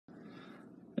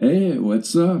Hey,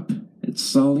 what's up? It's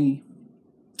Sully.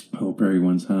 Hope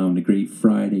everyone's having a great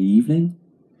Friday evening.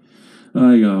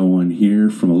 I got one here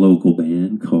from a local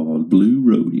band called Blue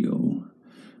Rodeo.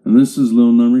 And this is a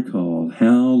little number called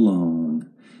How Long.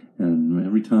 And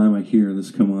every time I hear this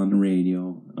come on the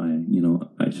radio,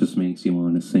 it just makes you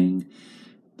want to sing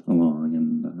along.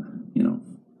 And,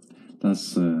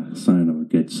 that's a sign of a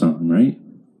good song, right?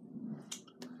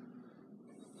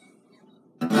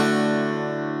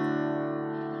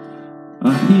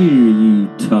 I hear you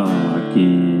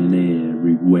talking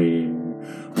everywhere,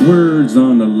 words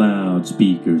on the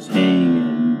loudspeakers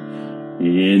hanging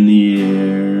in the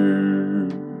air.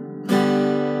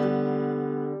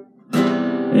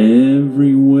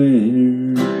 Everywhere.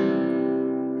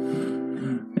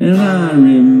 And I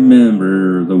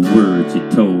remember the words you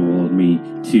told me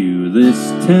to.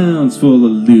 This town's full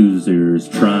of losers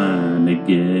trying to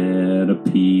get a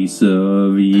piece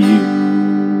of you.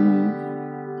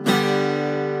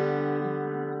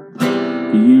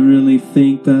 Do you really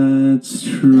think that's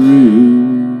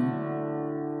true?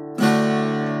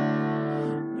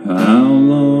 How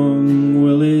long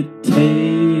will it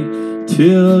take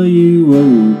till you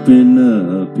open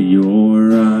up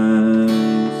your eyes?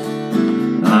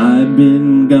 I've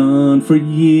been gone for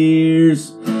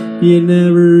years, you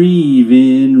never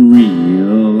even realized.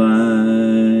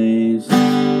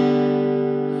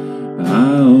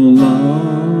 How long?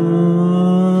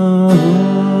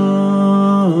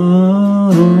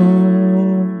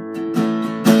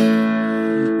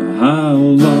 How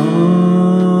long?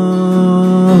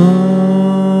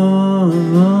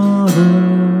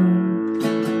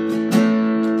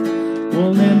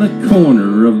 Well, in the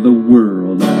corner of the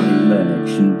world on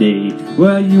election day,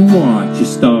 well, you watch your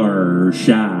star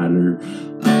shatter,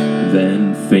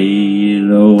 then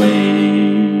fade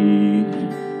away.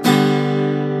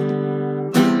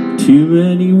 Too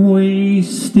many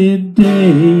wasted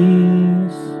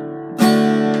days,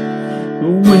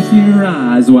 with your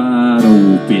eyes wide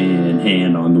open,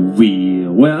 hand on the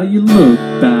wheel. Well, you look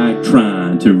back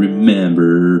trying to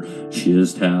remember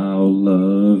just how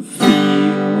love feels.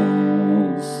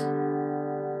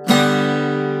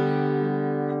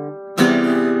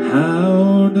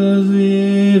 How does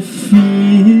it feel?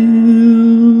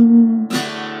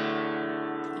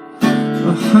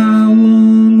 How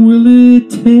long will it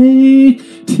take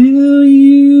till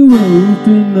you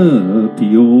open up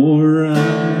your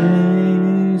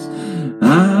eyes?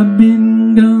 I've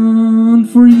been gone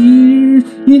for years,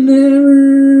 you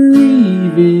never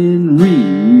even realized.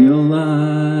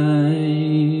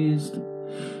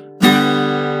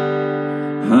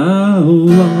 How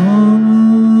long?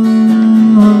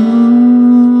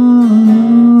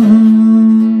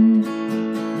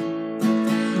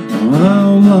 How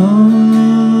long?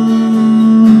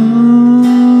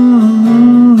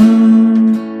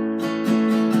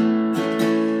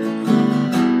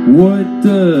 What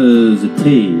does it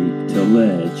take to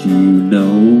let you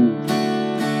know?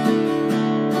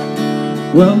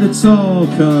 Well, it's all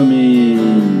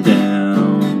coming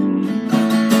down.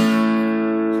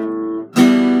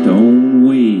 Don't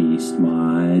waste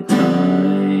my time.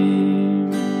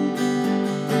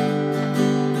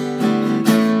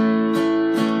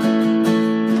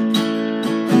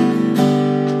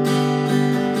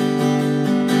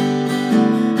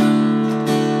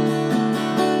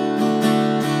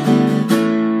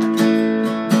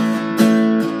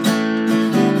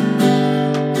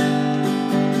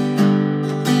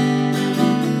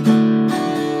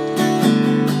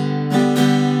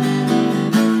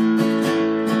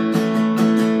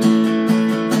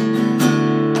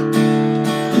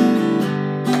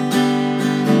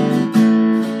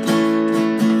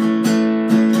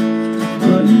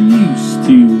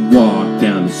 To walk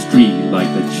down the street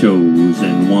like the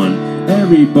chosen one.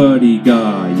 Everybody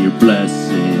got your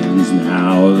blessings,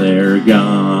 now they're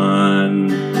gone.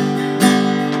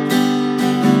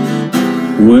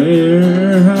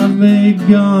 Where have they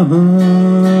gone?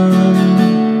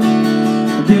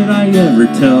 Did I ever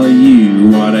tell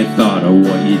you what I thought of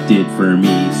what you did for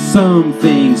me? Some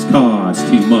things cost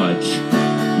too much,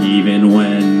 even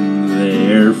when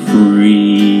they're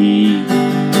free.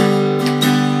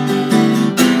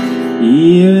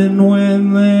 Even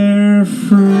when they're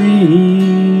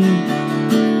free.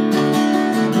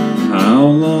 How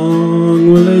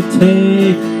long will it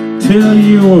take till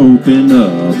you open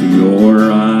up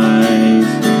your eyes?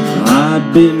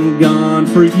 I've been gone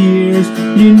for years,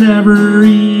 you never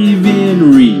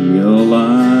even realized.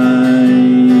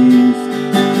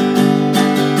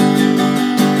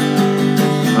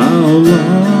 How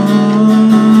long?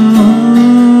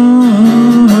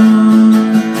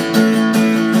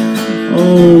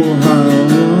 Oh, how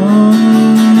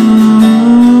long?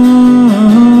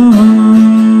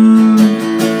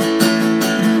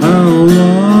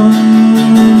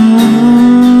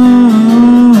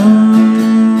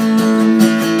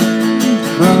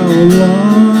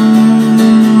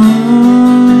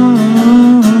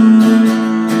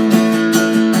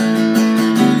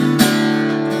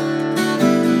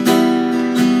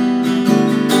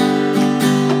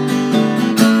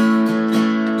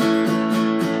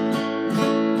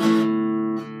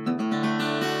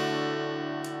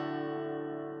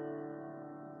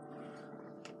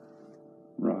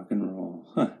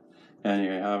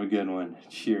 Anyway, have a good one.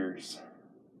 Cheers.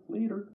 Later.